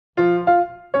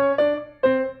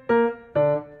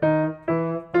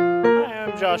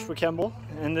Joshua Kemble,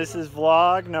 and this is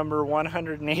vlog number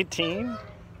 118.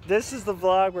 This is the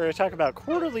vlog where I talk about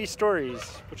quarterly stories,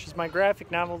 which is my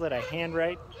graphic novel that I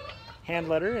handwrite, hand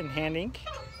letter, and hand ink,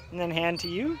 and then hand to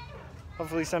you,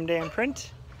 hopefully someday in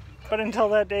print. But until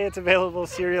that day, it's available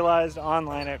serialized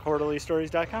online at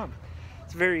quarterlystories.com.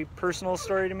 It's a very personal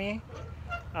story to me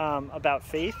about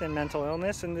faith and mental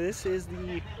illness, and this is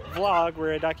the vlog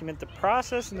where I document the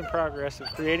process and the progress of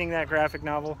creating that graphic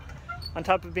novel, on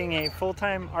top of being a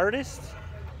full-time artist,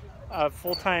 a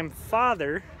full-time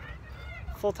father,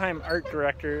 full-time art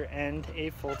director, and a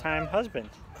full-time husband.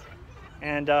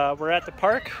 And we're at the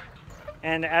park,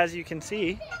 and as you can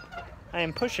see, I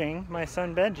am pushing my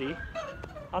son Benji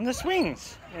on the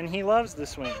swings, and he loves the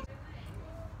swings.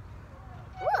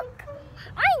 Look,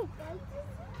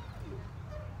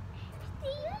 do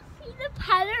you see the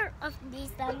pattern of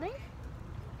these numbers?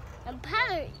 The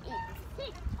pattern is 6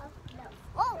 of the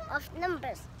full of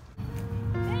numbers.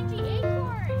 Benji,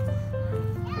 acorns.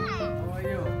 Yeah. How are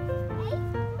you?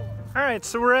 All right,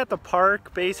 so we're at the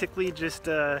park, basically just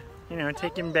you know,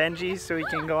 taking Benji so he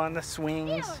can go on the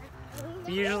swings.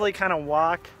 We usually kind of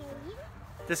walk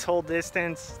this whole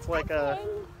distance. It's like a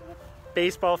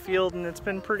baseball field, and it's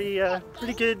been pretty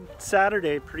good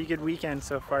Saturday, pretty good weekend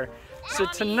so far. So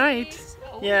tonight,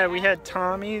 yeah, we had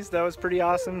Tommy's. That was pretty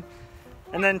awesome.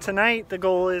 And then tonight, the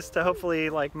goal is to hopefully,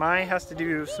 like, Mai has to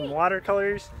do some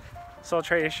watercolors, so I'll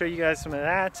try to show you guys some of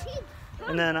that.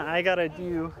 And then I gotta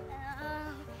do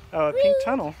a pink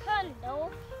tunnel.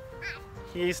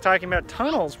 He's talking about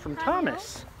tunnels from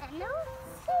Thomas.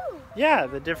 Yeah,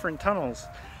 the different tunnels.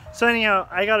 So anyhow,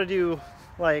 I gotta do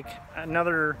like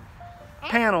another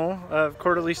panel of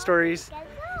quarterly stories,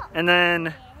 and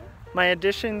then my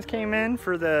additions came in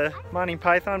for the Monty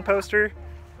Python poster,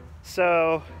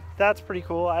 so that's pretty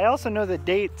cool. I also know the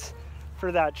dates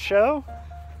for that show,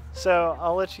 so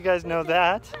I'll let you guys know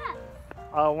that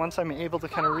once I'm able to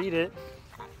kind of read it.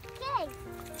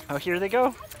 Oh, here they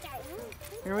go.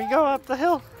 Here we go up the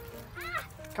hill.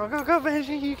 Go, go, go,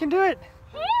 Benji, you can do it.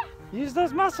 Use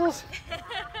those muscles.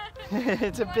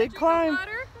 It's a big climb.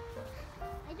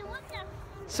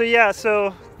 So yeah,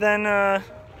 so then I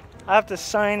have to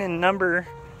sign and number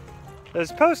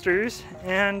those posters,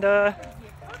 and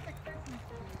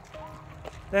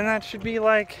then that should be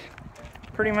like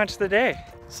pretty much the day.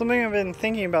 Something I've been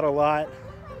thinking about a lot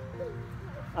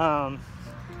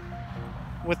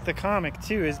with the comic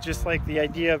too is just like the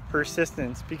idea of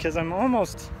persistence, because I'm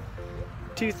almost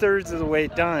 2/3 of the way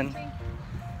done,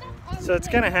 so it's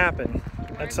gonna happen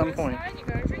at some point.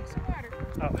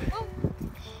 Oh.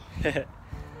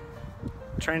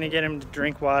 Trying to get him to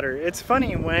drink water. It's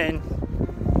funny when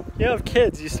you have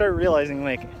kids, you start realizing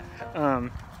like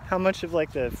how much of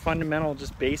like the fundamental,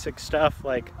 just basic stuff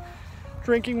like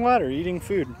drinking water, eating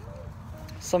food,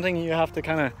 something you have to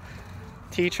kind of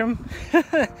teach them.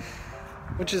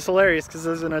 Which is hilarious, because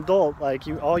as an adult, like,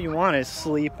 all you want is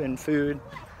sleep and food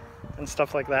and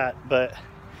stuff like that. But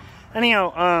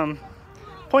anyhow,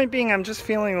 point being, I'm just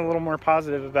feeling a little more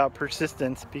positive about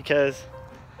persistence, because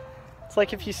it's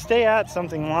like if you stay at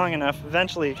something long enough,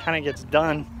 eventually it kind of gets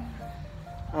done.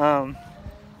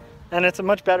 And it's a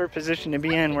much better position to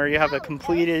be in, where you have a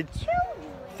completed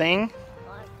thing,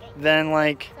 than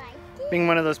like being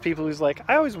one of those people who's like,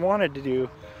 I always wanted to do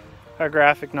a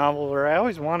graphic novel, or I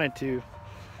always wanted to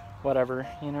whatever,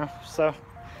 you know. So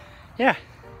yeah,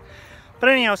 but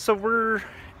anyhow, so we're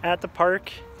at the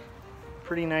park,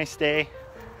 pretty nice day.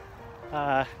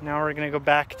 Now we're gonna go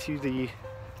back to the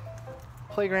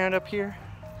playground up here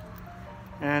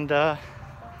and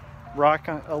rock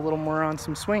a little more on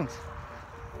some swings.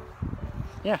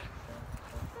 Yeah.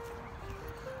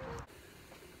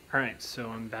 Alright, so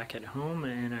I'm back at home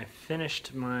and I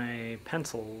finished my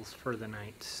pencils for the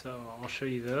night, so I'll show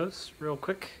you those real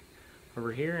quick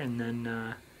over here, and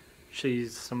then show you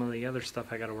some of the other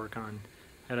stuff I gotta work on.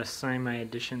 I gotta sign my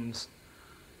editions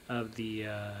of the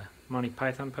Monty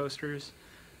Python posters,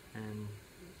 and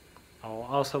I'll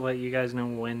also let you guys know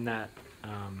when that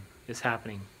is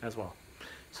happening as well.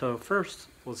 So first,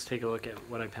 let's take a look at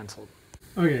what I penciled.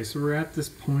 Okay, so we're at this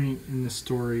point in the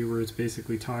story where it's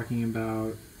basically talking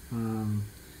about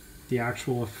the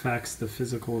actual effects, the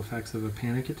physical effects of a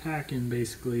panic attack, and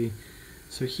basically,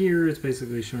 so here it's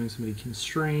basically showing somebody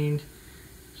constrained,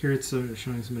 here it's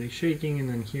showing somebody shaking, and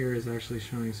then here is actually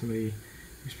showing somebody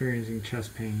experiencing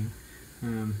chest pain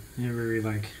in a very,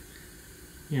 like,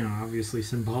 you know, obviously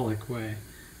symbolic way.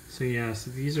 So yeah,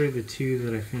 so these are the two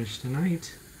that I finished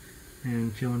tonight,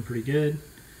 and feeling pretty good.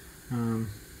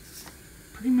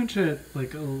 Pretty much at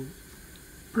like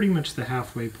pretty much the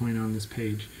halfway point on this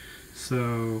page.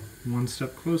 So one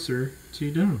step closer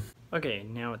to done. Okay,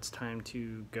 now it's time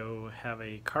to go have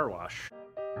a car wash.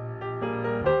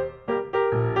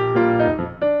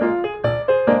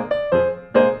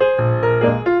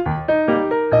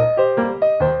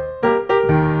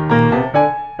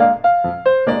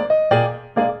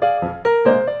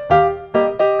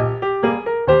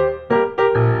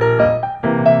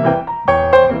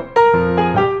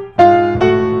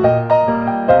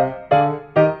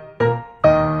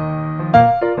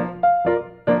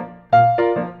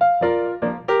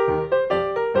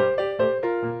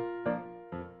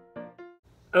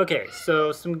 Okay,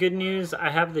 so some good news. I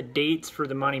have the dates for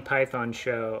the Monty Python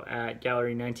show at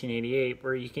Gallery 1988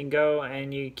 where you can go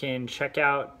and you can check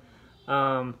out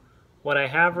what I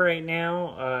have right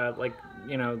now, like,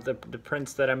 you know, the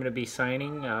prints that I'm going to be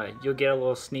signing. You'll get a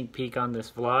little sneak peek on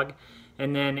this vlog.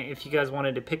 And then if you guys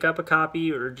wanted to pick up a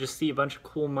copy or just see a bunch of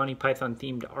cool Monty Python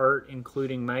themed art,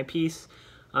 including my piece,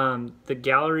 the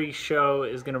gallery show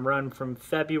is going to run from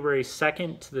February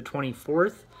 2nd to the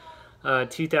 24th.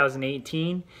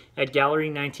 2018 at Gallery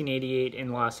 1988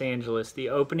 in Los Angeles. The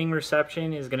opening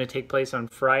reception is going to take place on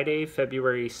Friday,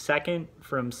 February 2nd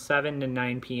from 7 to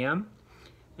 9 p.m.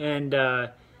 And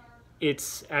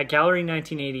it's at Gallery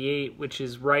 1988, which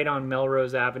is right on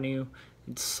Melrose Avenue.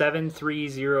 It's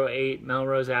 7308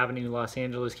 Melrose Avenue, Los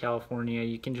Angeles, California.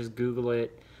 You can just Google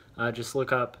it. Just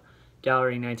look up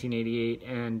Gallery 1988.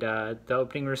 And the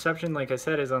opening reception, like I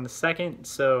said, is on the 2nd.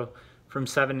 So from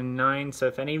 7 to 9. So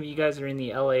if any of you guys are in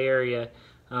the LA area,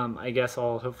 I guess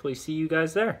I'll hopefully see you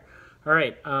guys there. All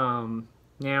right,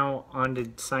 now on to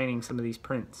signing some of these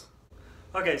prints.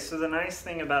 Okay, so the nice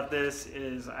thing about this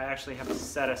is I actually have to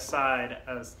set aside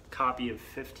a copy of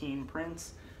 15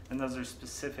 prints, and those are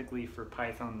specifically for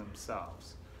Python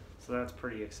themselves. So that's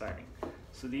pretty exciting.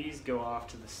 So these go off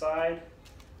to the side,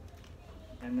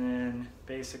 and then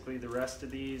basically the rest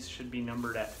of these should be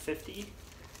numbered at 50.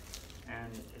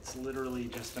 And it's literally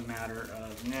just a matter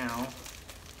of now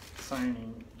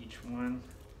signing each one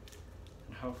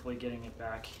and hopefully getting it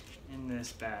back in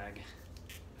this bag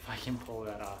if I can pull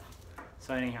that off.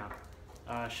 So anyhow,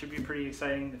 should be pretty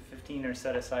exciting. The 15 are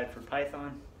set aside for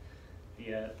Python.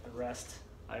 The rest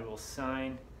I will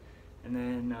sign, and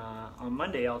then on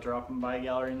Monday I'll drop them by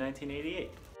Gallery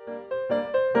 1988.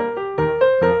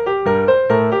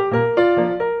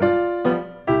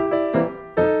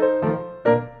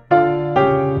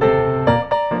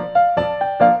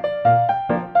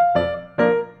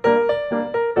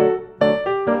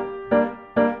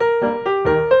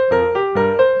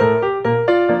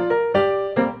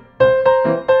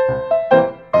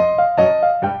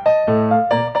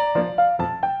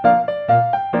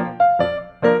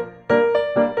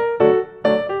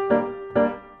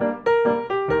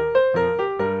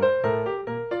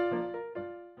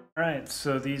 Alright,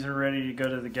 so these are ready to go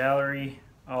to the gallery.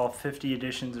 All 50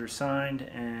 editions are signed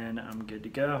and I'm good to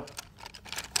go.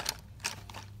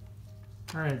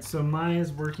 Alright, so Mai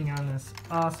is working on this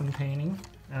awesome painting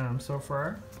so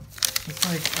far. Looks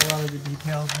like a lot of the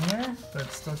details in there,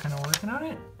 but still kind of working on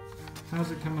it.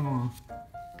 How's it coming along?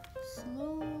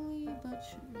 Slowly but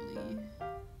surely.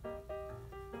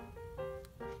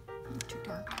 Too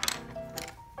dark.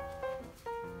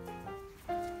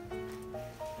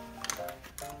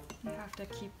 You have to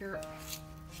keep your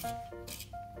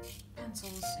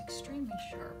pencils extremely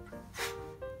sharp.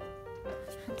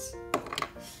 It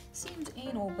seems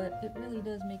anal, but it really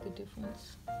does make a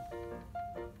difference.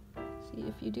 See,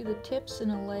 if you do the tips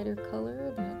in a lighter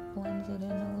color, then it blends it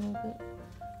in a little bit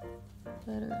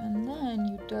better. And then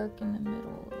you darken the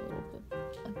middle a little bit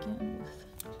again with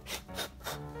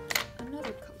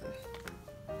another color.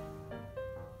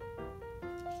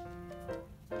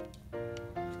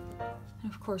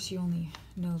 And of course, you only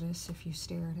know this if you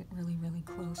stare at it really, really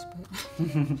close, but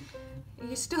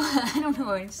you still, I don't know,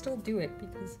 I still do it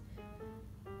because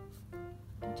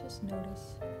I just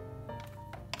notice.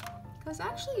 Because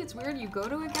actually it's weird, you go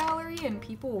to a gallery and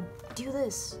people do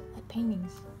this at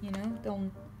paintings, you know?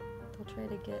 They'll try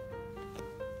to get,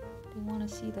 they want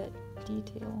to see that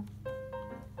detail.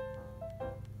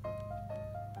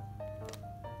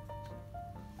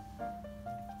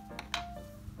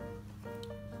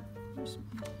 Here's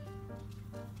my...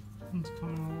 It's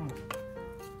coming along.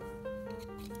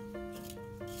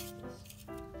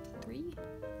 3?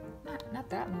 Not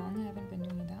that long, I haven't been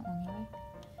doing it that long, have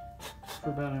I? For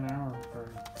about an hour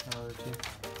or two.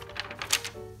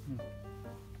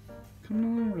 Coming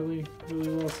along really,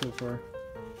 really well so far.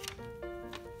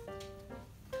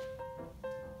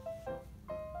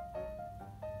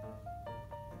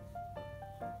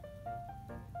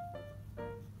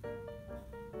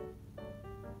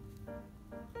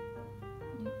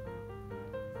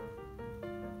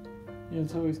 Yeah,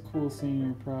 it's always cool seeing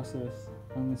your process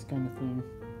on this kind of thing.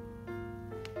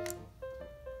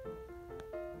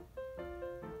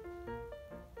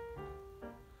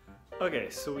 Okay,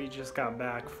 so we just got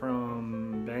back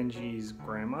from Benji's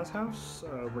grandma's house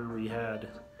where we had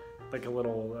like a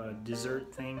little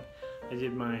dessert thing. I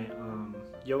did my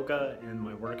yoga and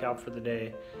my workout for the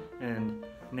day, and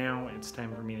now it's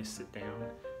time for me to sit down,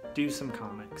 do some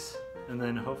comics, and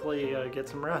then hopefully get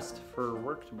some rest for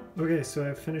work tomorrow. Okay, so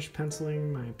I've finished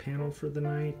penciling my panel for the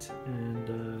night,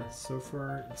 and so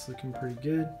far it's looking pretty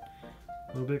good.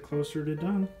 A little bit closer to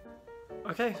done.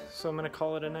 Okay, so I'm gonna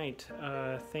call it a night.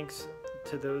 Thanks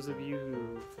to those of you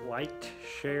who liked,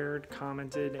 shared,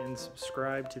 commented, and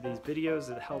subscribed to these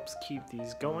videos. It helps keep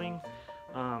these going.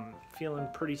 Feeling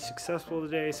pretty successful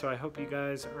today, so I hope you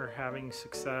guys are having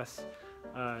success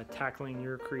tackling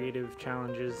your creative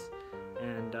challenges,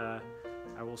 and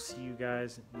I will see you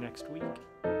guys next week.